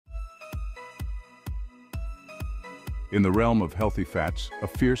In the realm of healthy fats, a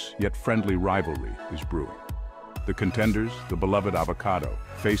fierce yet friendly rivalry is brewing. The contenders, the beloved avocado,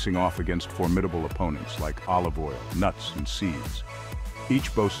 facing off against formidable opponents like olive oil, nuts, and seeds.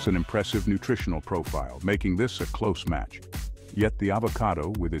 Each boasts an impressive nutritional profile, making this a close match. Yet the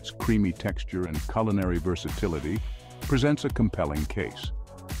avocado, with its creamy texture and culinary versatility, presents a compelling case.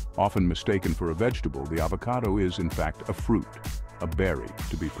 Often mistaken for a vegetable, the avocado is, in fact, a fruit, a berry,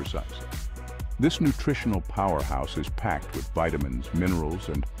 to be precise. This nutritional powerhouse is packed with vitamins, minerals,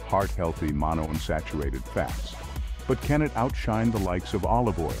 and heart-healthy monounsaturated fats. But can it outshine the likes of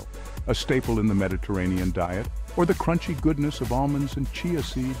olive oil, a staple in the Mediterranean diet, or the crunchy goodness of almonds and chia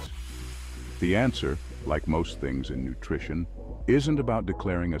seeds? The answer, like most things in nutrition, isn't about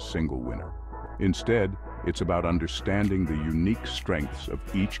declaring a single winner. Instead, it's about understanding the unique strengths of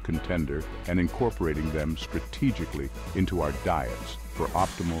each contender and incorporating them strategically into our diets for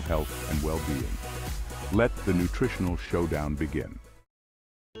optimal health and well-being. Let the nutritional showdown begin.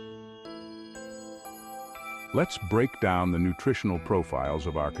 Let's break down the nutritional profiles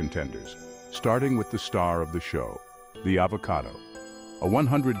of our contenders, starting with the star of the show, the avocado. A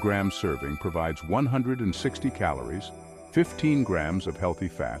 100-gram serving provides 160 calories, 15 grams of healthy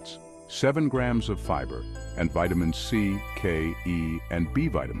fats, 7 grams of fiber, and vitamins C, K, E, and B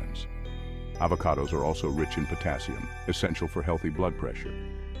vitamins. Avocados are also rich in potassium, essential for healthy blood pressure.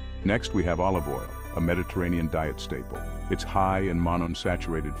 Next, we have olive oil, a Mediterranean diet staple. It's high in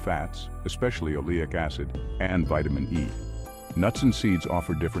monounsaturated fats, especially oleic acid, and vitamin E. Nuts and seeds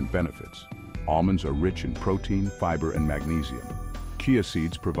offer different benefits. Almonds are rich in protein, fiber, and magnesium. Chia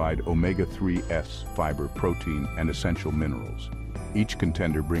seeds provide omega-3s, fiber, protein, and essential minerals. Each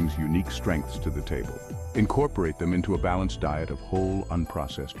contender brings unique strengths to the table. Incorporate them into a balanced diet of whole,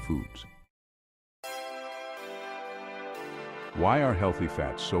 unprocessed foods. Why are healthy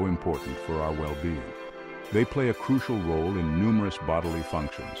fats so important for our well-being? They play a crucial role in numerous bodily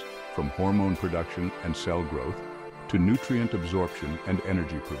functions, from hormone production and cell growth to nutrient absorption and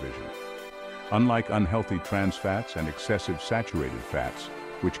energy provision. Unlike unhealthy trans fats and excessive saturated fats,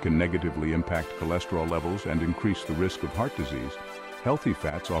 which can negatively impact cholesterol levels and increase the risk of heart disease, healthy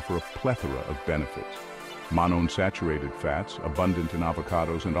fats offer a plethora of benefits. Monounsaturated fats, abundant in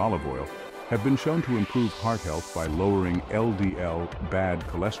avocados and olive oil, have been shown to improve heart health by lowering LDL, bad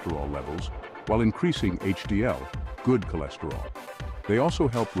cholesterol levels, while increasing HDL, good cholesterol. They also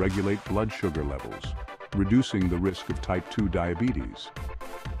help regulate blood sugar levels, reducing the risk of type 2 diabetes.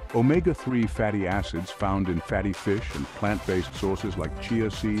 Omega-3 fatty acids found in fatty fish and plant-based sources like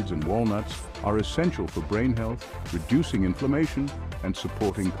chia seeds and walnuts are essential for brain health, reducing inflammation, and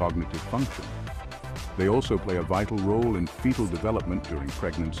supporting cognitive function. They also play a vital role in fetal development during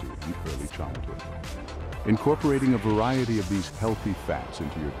pregnancy and early childhood. Incorporating a variety of these healthy fats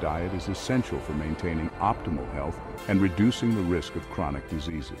into your diet is essential for maintaining optimal health and reducing the risk of chronic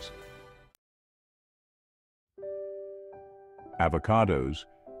diseases. Avocados,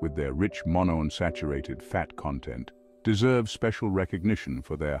 with their rich monounsaturated fat content, deserve special recognition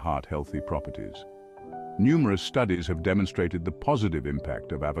for their heart-healthy properties. Numerous studies have demonstrated the positive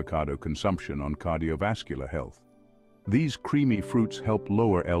impact of avocado consumption on cardiovascular health. These creamy fruits help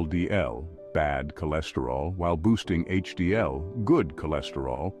lower LDL, bad cholesterol, while boosting HDL, good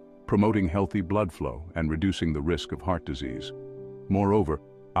cholesterol, promoting healthy blood flow and reducing the risk of heart disease. Moreover,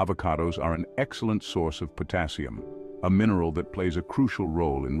 avocados are an excellent source of potassium, a mineral that plays a crucial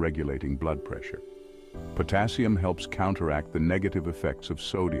role in regulating blood pressure. Potassium helps counteract the negative effects of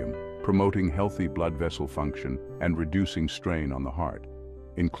sodium, promoting healthy blood vessel function and reducing strain on the heart.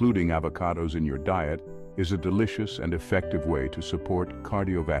 Including avocados in your diet is a delicious and effective way to support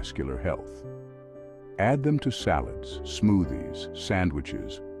cardiovascular health. Add them to salads, smoothies,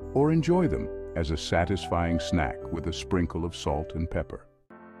 sandwiches, or enjoy them as a satisfying snack with a sprinkle of salt and pepper.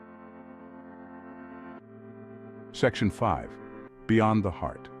 Section 5. Beyond the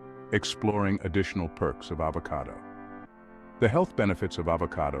heart. Exploring additional perks of avocado. The health benefits of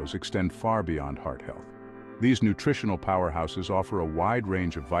avocados extend far beyond heart health. These nutritional powerhouses offer a wide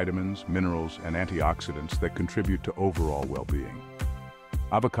range of vitamins, minerals, and antioxidants that contribute to overall well-being.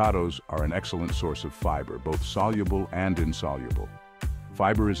 Avocados are an excellent source of fiber, both soluble and insoluble.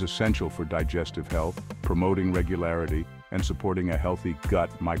 Fiber is essential for digestive health, promoting regularity, and supporting a healthy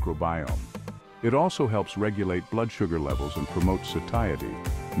gut microbiome. It also helps regulate blood sugar levels and promote satiety,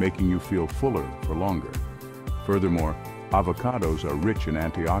 making you feel fuller for longer. Furthermore, avocados are rich in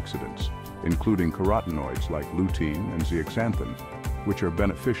antioxidants, including carotenoids like lutein and zeaxanthin, which are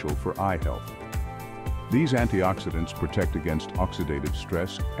beneficial for eye health. These antioxidants protect against oxidative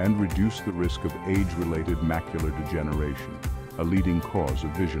stress and reduce the risk of age-related macular degeneration, a leading cause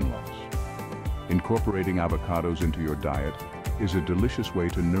of vision loss. Incorporating avocados into your diet is a delicious way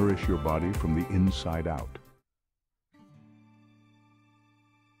to nourish your body from the inside out.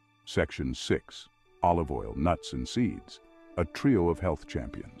 Section 6. Olive oil, nuts and seeds, a trio of health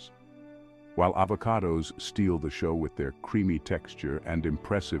champions. While avocados steal the show with their creamy texture and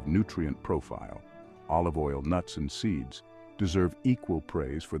impressive nutrient profile, olive oil, nuts and seeds deserve equal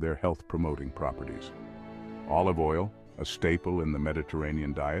praise for their health-promoting properties. Olive oil, a staple in the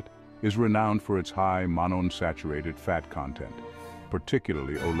Mediterranean diet, is renowned for its high monounsaturated fat content,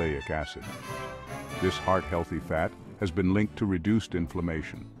 particularly oleic acid. This heart-healthy fat has been linked to reduced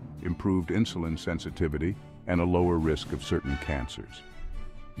inflammation, improved insulin sensitivity, and a lower risk of certain cancers.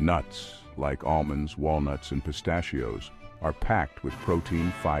 Nuts, like almonds, walnuts, and pistachios, are packed with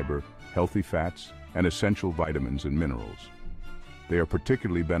protein, fiber, healthy fats, and essential vitamins and minerals. They are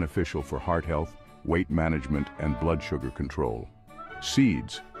particularly beneficial for heart health, weight management, and blood sugar control.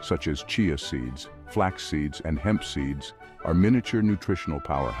 Seeds, such as chia seeds, flax seeds, and hemp seeds, are miniature nutritional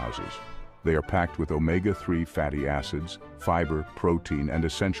powerhouses. They are packed with omega-3 fatty acids, fiber, protein, and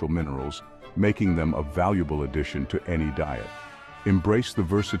essential minerals, making them a valuable addition to any diet. Embrace the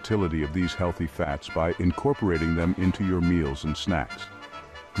versatility of these healthy fats by incorporating them into your meals and snacks.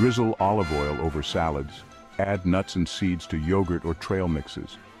 Drizzle olive oil over salads, add nuts and seeds to yogurt or trail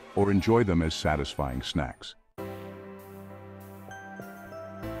mixes, or enjoy them as satisfying snacks.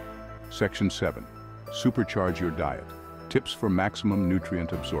 Section 7. Supercharge your diet. Tips for maximum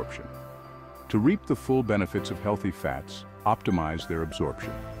nutrient absorption. To reap the full benefits of healthy fats, optimize their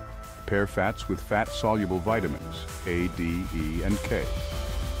absorption. Pair fats with fat-soluble vitamins, A, D, E, and K.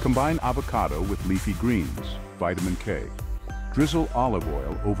 Combine avocado with leafy greens, vitamin K. Drizzle olive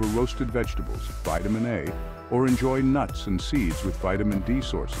oil over roasted vegetables, vitamin A, or enjoy nuts and seeds with vitamin D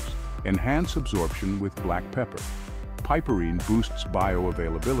sources. Enhance absorption with black pepper. Piperine boosts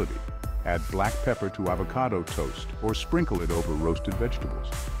bioavailability. Add black pepper to avocado toast or sprinkle it over roasted vegetables.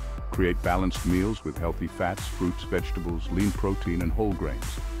 Create balanced meals with healthy fats, fruits, vegetables, lean protein, and whole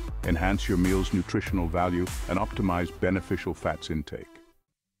grains. Enhance your meal's nutritional value and optimize beneficial fats intake.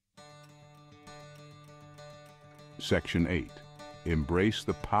 Section 8. Embrace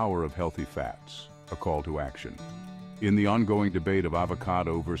the power of healthy fats, a call to action. In the ongoing debate of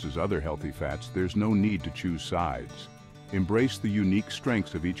avocado versus other healthy fats, there's no need to choose sides. Embrace the unique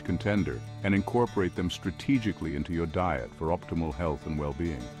strengths of each contender and incorporate them strategically into your diet for optimal health and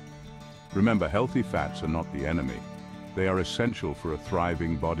well-being. Remember, healthy fats are not the enemy. They are essential for a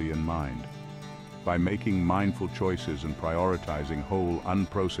thriving body and mind. By making mindful choices and prioritizing whole,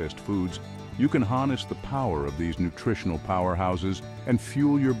 unprocessed foods, you can harness the power of these nutritional powerhouses and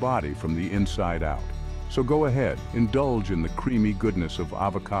fuel your body from the inside out. So go ahead, indulge in the creamy goodness of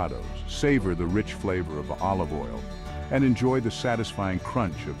avocados, savor the rich flavor of olive oil, and enjoy the satisfying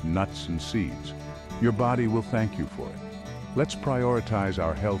crunch of nuts and seeds. Your body will thank you for it. Let's prioritize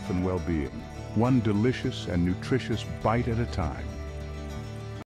our health and well-being, one delicious and nutritious bite at a time.